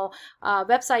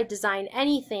 website design,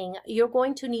 anything, you're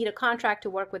going to need a contract to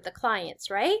work with the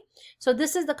clients, right? So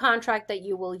this is the contract that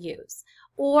you will use.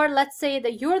 Or let's say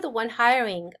that you're the one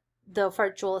hiring the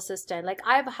virtual assistant. Like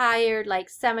I've hired like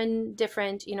 7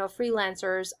 different,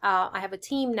 freelancers. I have a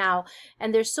team now,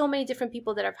 and there's so many different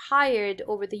people that I've hired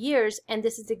over the years. And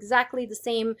this is exactly the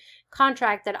same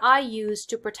contract that I use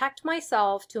to protect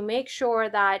myself, to make sure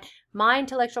that my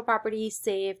intellectual property is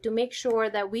safe, to make sure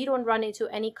that we don't run into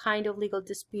any kind of legal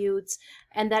disputes,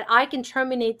 and that I can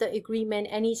terminate the agreement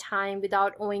anytime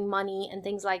without owing money and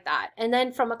things like that. And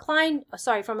then from a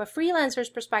freelancer's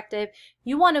perspective,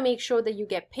 you want to make sure that you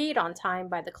get paid on time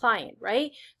by the client,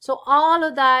 right? So all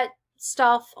of that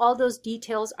stuff, all those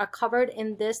details are covered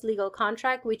in this legal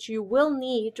contract, which you will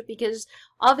need, because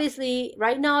obviously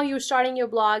right now you're starting your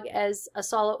blog as a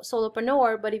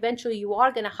solopreneur, but eventually you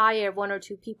are going to hire 1 or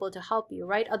 2 people to help you,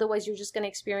 right? Otherwise you're just going to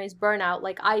experience burnout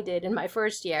like I did in my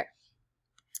first year.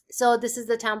 So this is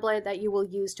the template that you will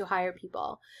use to hire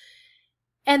people.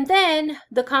 And then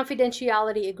the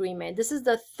confidentiality agreement. This is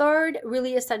the 3rd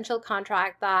really essential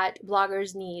contract that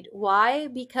bloggers need. Why?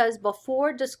 Because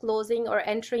before disclosing or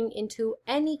entering into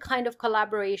any kind of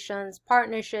collaborations,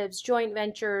 partnerships, joint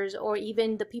ventures, or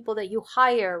even the people that you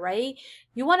hire, right?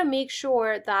 You want to make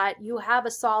sure that you have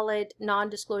a solid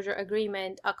non-disclosure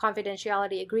agreement, a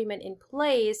confidentiality agreement in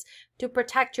place to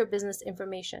protect your business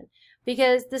information.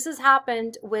 Because this has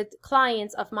happened with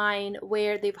clients of mine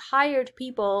where they've hired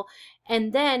people,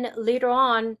 and then later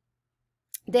on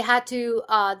they had to,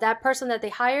 that person that they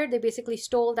hired, they basically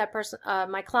stole that person,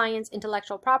 my client's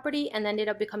intellectual property, and ended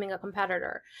up becoming a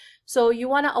competitor. So you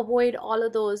want to avoid all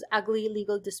of those ugly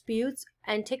legal disputes,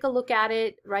 and take a look at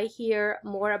it right here,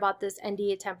 more about this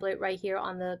NDA template right here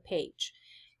on the page.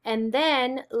 And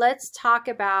then let's talk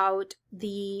about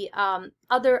the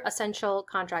other essential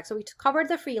contracts. So we covered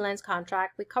the freelance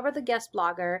contract, we covered the guest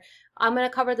blogger. I'm going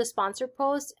to cover the sponsor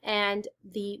post and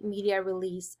the media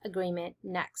release agreement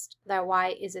next. That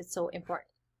why is it so important?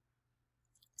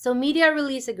 So media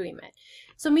release agreement.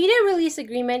 So media release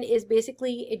agreement is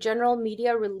basically a general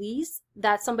media release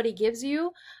that somebody gives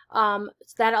you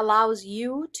that allows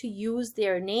you to use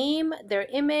their name, their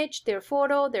image, their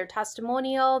photo, their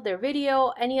testimonial, their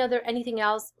video, anything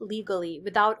else legally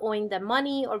without owing them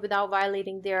money or without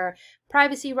violating their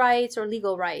privacy rights or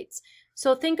legal rights.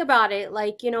 So think about it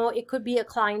like, it could be a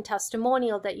client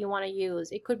testimonial that you want to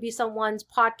use. It could be someone's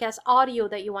podcast audio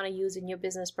that you want to use in your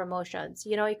business promotions.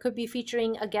 It could be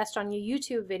featuring a guest on your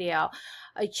YouTube video,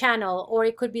 a channel, or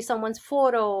it could be someone's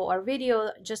photo or video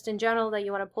just in general that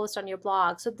you want to post on your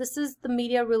blog. So this is the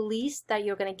media release that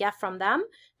you're going to get from them.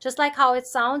 Just like how it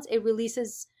sounds, it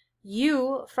releases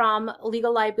you from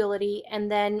legal liability, and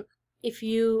then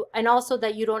and also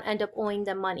that you don't end up owing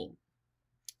them money.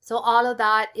 So all of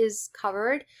that is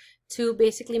covered to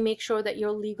basically make sure that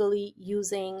you're legally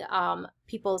using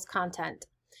people's content.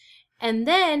 And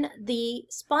then the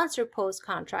sponsor post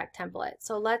contract template.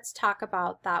 So let's talk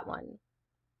about that one.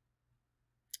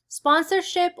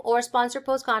 Sponsorship or sponsor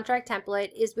post contract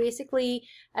template is basically,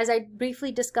 as I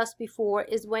briefly discussed before,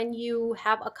 is when you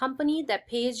have a company that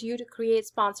pays you to create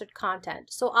sponsored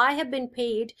content. So I have been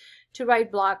paid to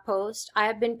write blog posts. I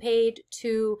have been paid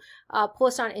to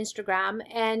post on Instagram.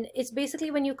 And it's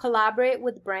basically when you collaborate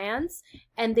with brands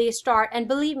and they start, and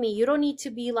believe me, you don't need to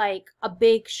be like a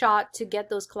big shot to get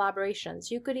those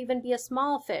collaborations. You could even be a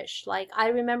small fish. Like I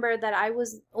remember that I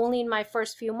was only in my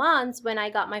first few months when I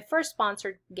got my first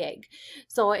sponsored gig.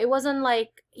 So it wasn't like,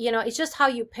 it's just how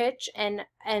you pitch and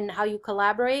how you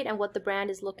collaborate and what the brand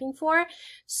is looking for.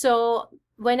 So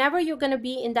whenever you're going to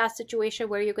be in that situation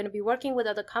where you're going to be working with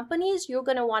other companies, you're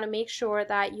going to want to make sure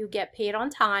that you get paid on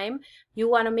time. You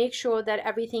want to make sure that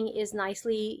everything is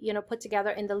nicely, put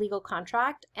together in the legal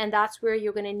contract. And that's where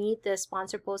you're going to need this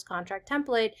sponsor post contract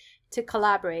template to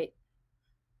collaborate.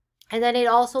 And then it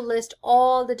also lists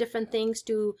all the different things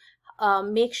to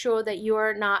make sure that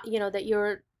you're not, that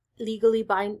you're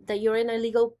that you're in a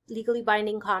legally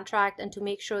binding contract, and to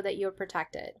make sure that you're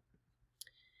protected.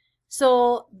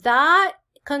 So that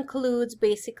concludes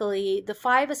basically the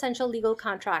 5 essential legal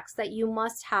contracts that you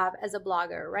must have as a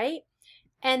blogger, right?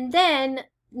 And then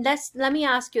let me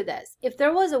ask you this. If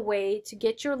there was a way to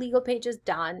get your legal pages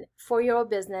done for your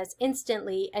business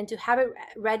instantly and to have it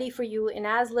ready for you in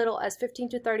as little as 15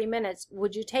 to 30 minutes,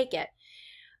 would you take it?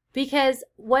 Because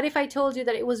what if I told you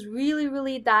that it was really,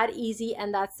 really that easy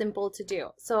and that simple to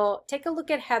do? So take a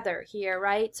look at Heather here,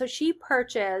 right? So she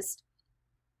purchased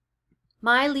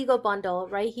my legal bundle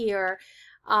right here.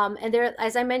 And there,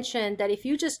 as I mentioned, that if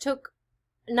you just took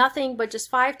nothing but just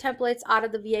 5 templates out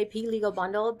of the VIP legal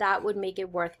bundle, that would make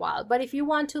it worthwhile. But if you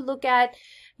want to look at,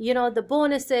 you know, the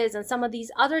bonuses and some of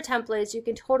these other templates, you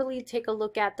can totally take a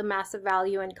look at the massive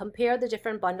value and compare the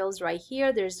different bundles right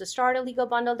here. There's the starter legal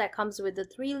bundle that comes with the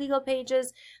 3 legal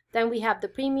pages. Then we have the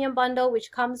premium bundle,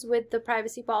 which comes with the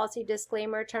privacy policy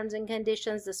disclaimer, terms and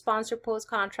conditions, the sponsor post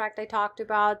contract I talked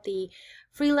about, the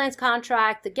freelance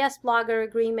contract, the guest blogger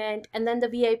agreement, and then the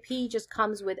VIP just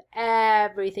comes with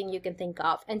everything you can think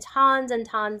of and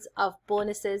tons of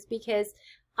bonuses, because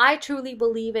I truly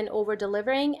believe in over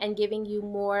delivering and giving you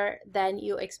more than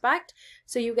you expect.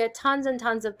 So you get tons and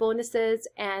tons of bonuses.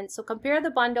 And so compare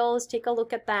the bundles, take a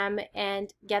look at them,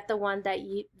 and get the one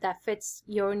that fits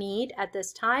your need at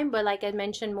this time. But like I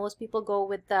mentioned, most people go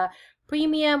with the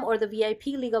premium or the VIP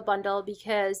legal bundle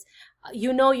because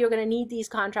you know you're going to need these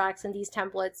contracts and these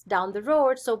templates down the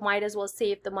road, so might as well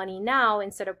save the money now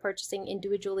instead of purchasing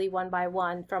individually one by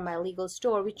one from my legal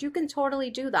store, which you can totally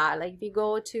do that. Like if you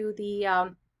go to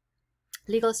the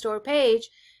legal store page,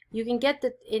 you can get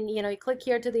you click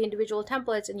here to the individual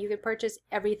templates and you can purchase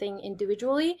everything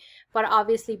individually, but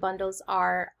obviously bundles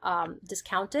are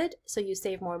discounted, so you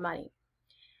save more money.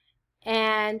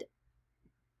 And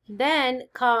then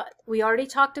we already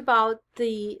talked about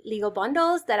the legal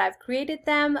bundles that I've created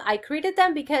them. I created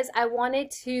them because I wanted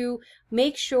to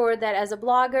make sure that as a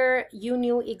blogger, you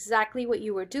knew exactly what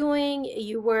you were doing,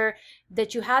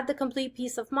 that you had the complete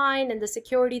peace of mind and the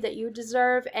security that you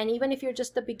deserve. And even if you're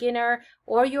just a beginner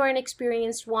or you're an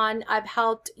experienced one, I've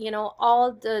helped, you know,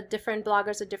 all the different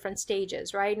bloggers at different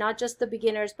stages, right? Not just the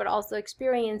beginners, but also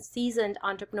experienced, seasoned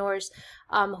entrepreneurs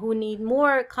who need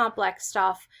more complex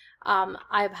stuff.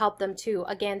 I've helped them too.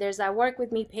 Again, there's that work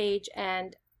with me page,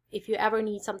 and if you ever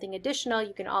need something additional,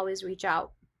 you can always reach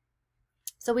out.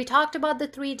 So we talked about the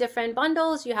 3 different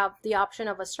bundles. You have the option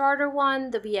of a starter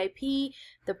one, the VIP,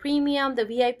 the premium. The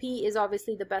VIP is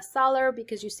obviously the best seller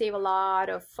because you save a lot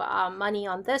of money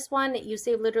on this one. You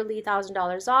save literally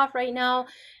 $1,000 off right now.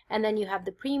 And then you have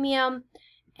the premium.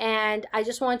 And I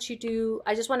just want to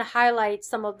highlight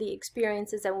some of the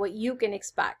experiences and what you can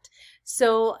expect.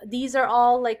 So these are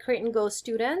all like Create and Go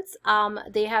students.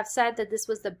 They have said that this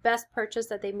was the best purchase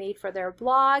that they made for their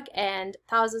blog, and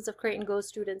thousands of Create and Go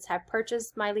students have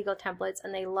purchased my legal templates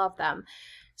and they love them.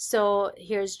 So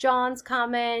here's John's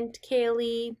comment,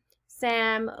 Kaylee,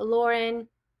 Sam, Lauren.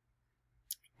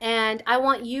 And I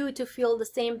want you to feel the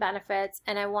same benefits,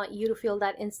 and I want you to feel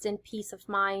that instant peace of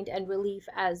mind and relief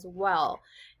as well.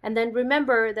 And then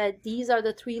remember that these are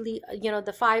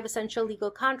the 5 essential legal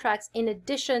contracts in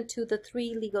addition to the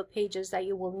 3 legal pages that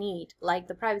you will need, like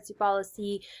the privacy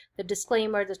policy, the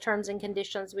disclaimer, the terms and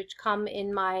conditions, which come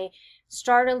in my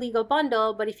starter legal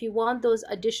bundle. But if you want those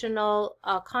additional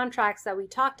contracts that we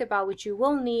talked about, which you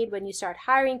will need when you start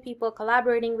hiring people,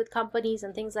 collaborating with companies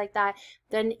and things like that,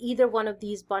 then either one of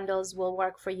these bundles will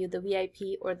work for you, the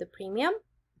VIP or the premium.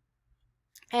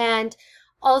 And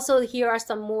also, here are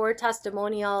some more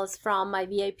testimonials from my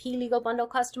VIP legal bundle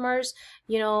customers.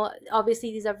 You know,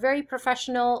 obviously these are very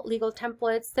professional legal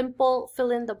templates, simple, fill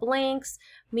in the blanks,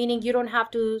 meaning you don't have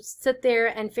to sit there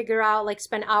and figure out, like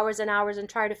spend hours and hours and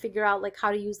try to figure out like how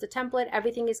to use the template.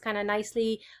 Everything is kind of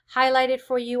nicely highlighted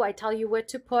for you. I tell you what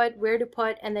to put, where to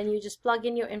put, and then you just plug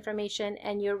in your information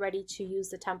and you're ready to use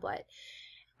the template.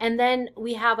 And then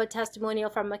we have a testimonial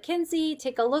from Mackenzie.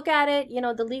 Take a look at it. You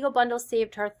know, the legal bundle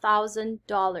saved her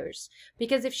 $1,000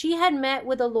 because if she had met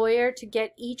with a lawyer to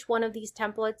get each one of these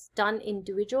templates done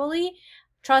individually,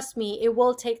 trust me, it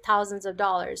will take thousands of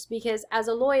dollars, because as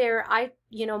a lawyer,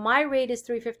 my rate is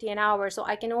 $350 an hour. So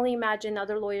I can only imagine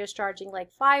other lawyers charging like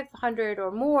 $500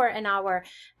 or more an hour,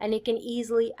 and it can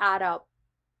easily add up.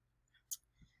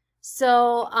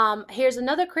 So here's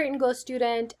another Create and Go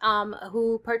student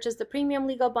who purchased the premium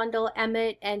legal bundle,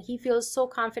 Emmett, and he feels so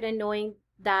confident knowing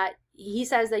that he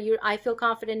says that I feel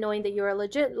confident knowing that you're a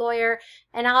legit lawyer,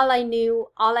 and all I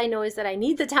know is that I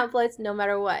need the templates no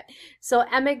matter what. So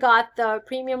Emmett got the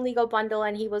premium legal bundle,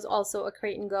 and he was also a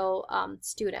Create and Go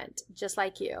student, just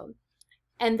like you.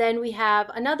 And then we have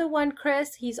another one,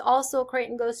 Chris. He's also a Create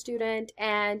and Go student,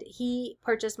 and he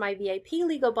purchased my VIP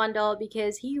legal bundle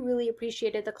because he really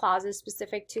appreciated the clauses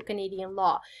specific to Canadian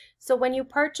law. So when you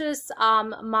purchase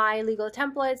my legal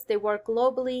templates, they work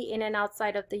globally in and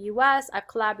outside of the US. I've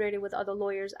collaborated with other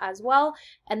lawyers as well.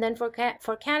 And then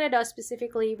for Canada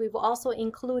specifically, we've also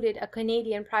included a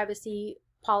Canadian privacy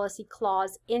policy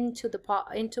clause into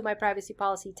my privacy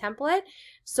policy template,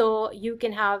 so you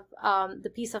can have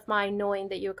the peace of mind knowing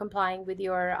that you're complying with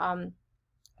your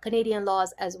Canadian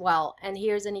laws as well. And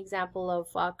here's an example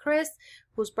of Chris,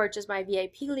 who's purchased my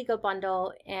VIP legal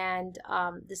bundle, and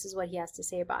this is what he has to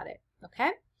say about it.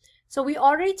 Okay, so we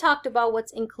already talked about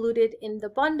what's included in the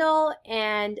bundle,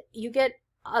 and you get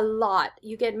a lot.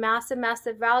 You get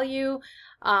massive value,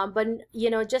 but you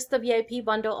know, just the VIP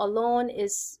bundle alone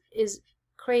is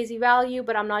crazy value,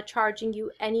 but I'm not charging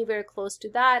you anywhere close to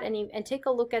that. And take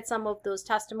a look at some of those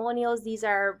testimonials. These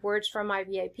are words from my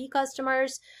VIP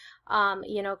customers.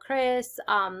 You know, Chris,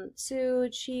 Sue,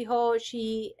 Shiho,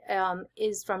 she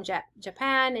is from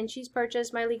Japan, and she's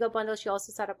purchased my legal bundle. She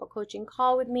also set up a coaching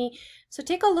call with me. So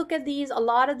take a look at these. A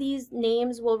lot of these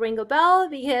names will ring a bell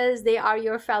because they are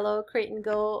your fellow Create and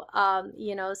Go,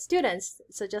 you know, students.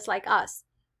 So just like us.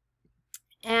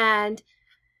 And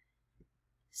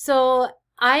so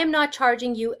I am not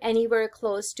charging you anywhere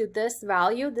close to this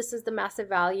value. This is the massive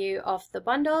value of the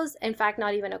bundles. In fact,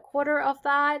 not even a quarter of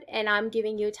that. And I'm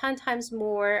giving you 10 times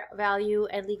more value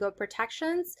and legal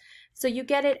protections. So you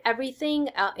get it everything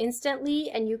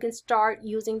instantly, and you can start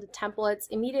using the templates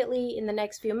immediately in the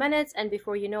next few minutes. And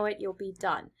before you know it, you'll be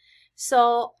done.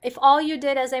 So if all you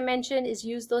did, as I mentioned, is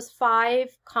use those 5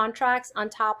 contracts on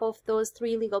top of those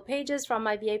 3 legal pages from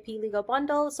my VIP legal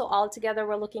bundle, so altogether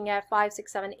we're looking at 5,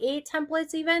 6, 7, 8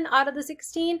 templates even out of the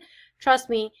 16, trust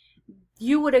me,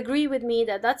 you would agree with me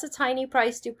that that's a tiny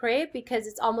price to pay because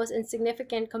it's almost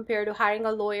insignificant compared to hiring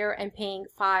a lawyer and paying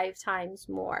 5 times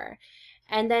more.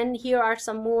 And then here are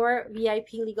some more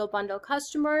VIP legal bundle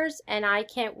customers, and I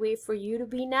can't wait for you to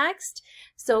be next.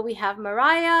 So we have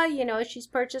Mariah, you know, she's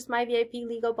purchased my VIP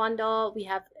legal bundle. We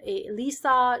have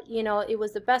Lisa, you know, it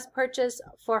was the best purchase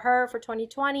for her for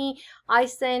 2020.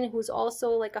 Ison, who's also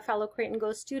like a fellow Create and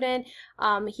Go student,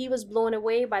 he was blown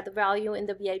away by the value in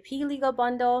the VIP legal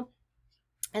bundle.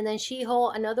 And then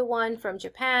Shiho, another one from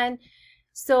Japan.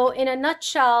 So in a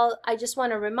nutshell, I just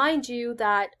want to remind you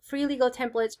that free legal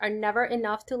templates are never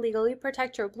enough to legally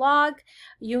protect your blog.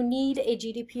 You need a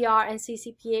GDPR and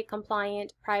CCPA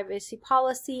compliant privacy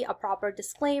policy, a proper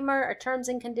disclaimer, a terms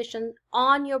and conditions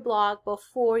on your blog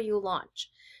before you launch.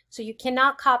 So you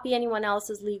cannot copy anyone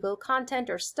else's legal content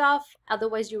or stuff,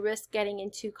 otherwise you risk getting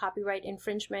into copyright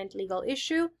infringement legal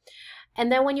issue. And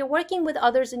then when you're working with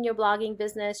others in your blogging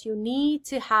business, you need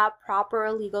to have proper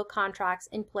legal contracts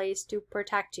in place to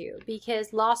protect you,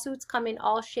 because lawsuits come in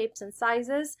all shapes and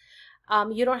sizes.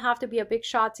 You don't have to be a big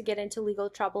shot to get into legal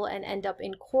trouble and end up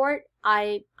in court.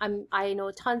 I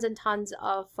know tons and tons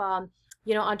of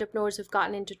you know, entrepreneurs who've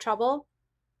gotten into trouble,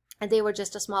 and they were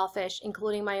just a small fish,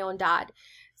 including my own dad.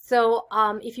 So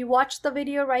if you watch the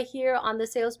video right here on the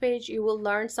sales page, you will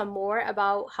learn some more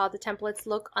about how the templates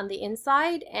look on the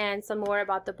inside and some more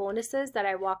about the bonuses that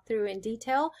I walked through in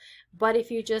detail. But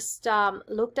if you just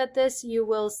looked at this, you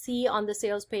will see on the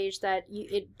sales page that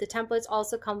the templates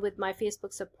also come with my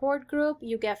Facebook support group.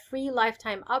 You get free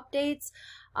lifetime updates.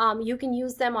 You can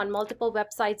use them on multiple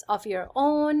websites of your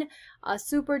own.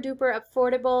 Super duper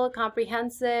affordable,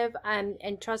 comprehensive,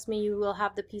 and trust me, you will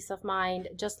have the peace of mind.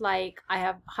 Just like I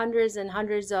have hundreds and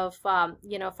hundreds of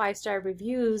you know, 5-star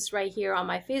reviews right here on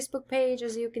my Facebook page,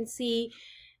 as you can see,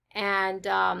 and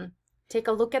take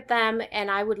a look at them.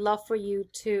 And I would love for you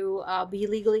to be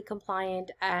legally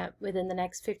compliant within the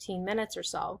next 15 minutes or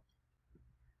so.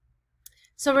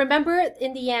 So remember,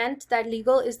 in the end, that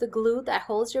legal is the glue that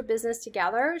holds your business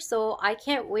together. So I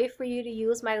can't wait for you to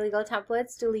use my legal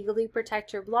templates to legally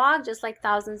protect your blog, just like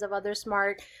thousands of other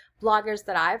smart bloggers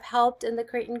that I've helped in the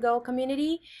Create and Go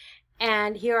community.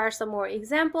 And here are some more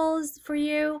examples for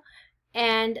you.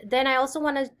 And then I also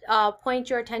want to point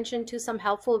your attention to some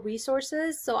helpful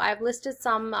resources. So I've listed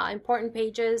some important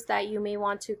pages that you may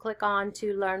want to click on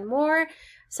to learn more,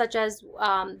 such as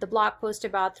the blog post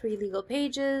about 3 legal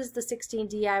pages, the 16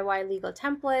 DIY legal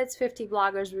templates, 50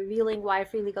 bloggers revealing why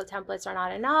free legal templates are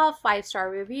not enough, 5-star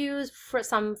reviews, for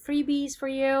some freebies for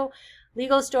you,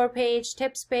 legal store page,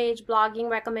 tips page, blogging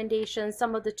recommendations,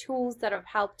 some of the tools that have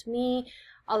helped me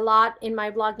a lot in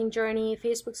my blogging journey,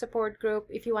 Facebook support group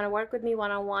if you want to work with me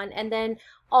one-on-one. And then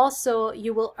also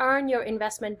you will earn your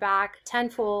investment back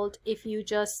tenfold if you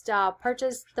just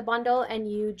purchase the bundle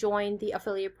and you join the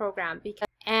affiliate program.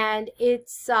 And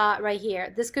it's right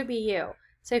here. This could be you.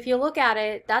 So if you look at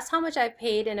it, that's how much I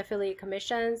paid in affiliate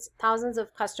commissions, thousands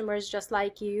of customers just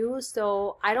like you.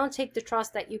 So I don't take the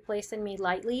trust that you place in me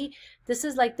lightly. This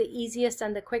is like the easiest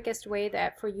and the quickest way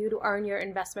that for you to earn your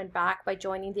investment back by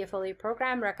joining the affiliate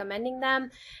program, recommending them.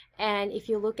 And if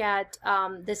you look at,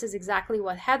 this is exactly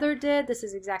what Heather did. This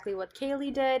is exactly what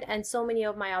Kaylee did. And so many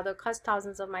of my other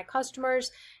thousands of my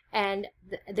customers, and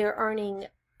they're earning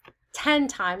 10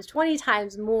 times, 20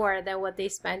 times more than what they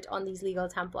spent on these legal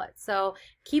templates. So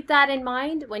keep that in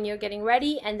mind when you're getting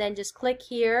ready, and then just click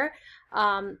here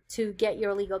to get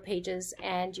your legal pages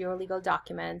and your legal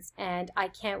documents. And I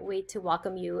can't wait to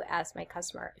welcome you as my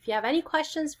customer. If you have any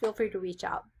questions, feel free to reach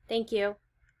out. Thank you.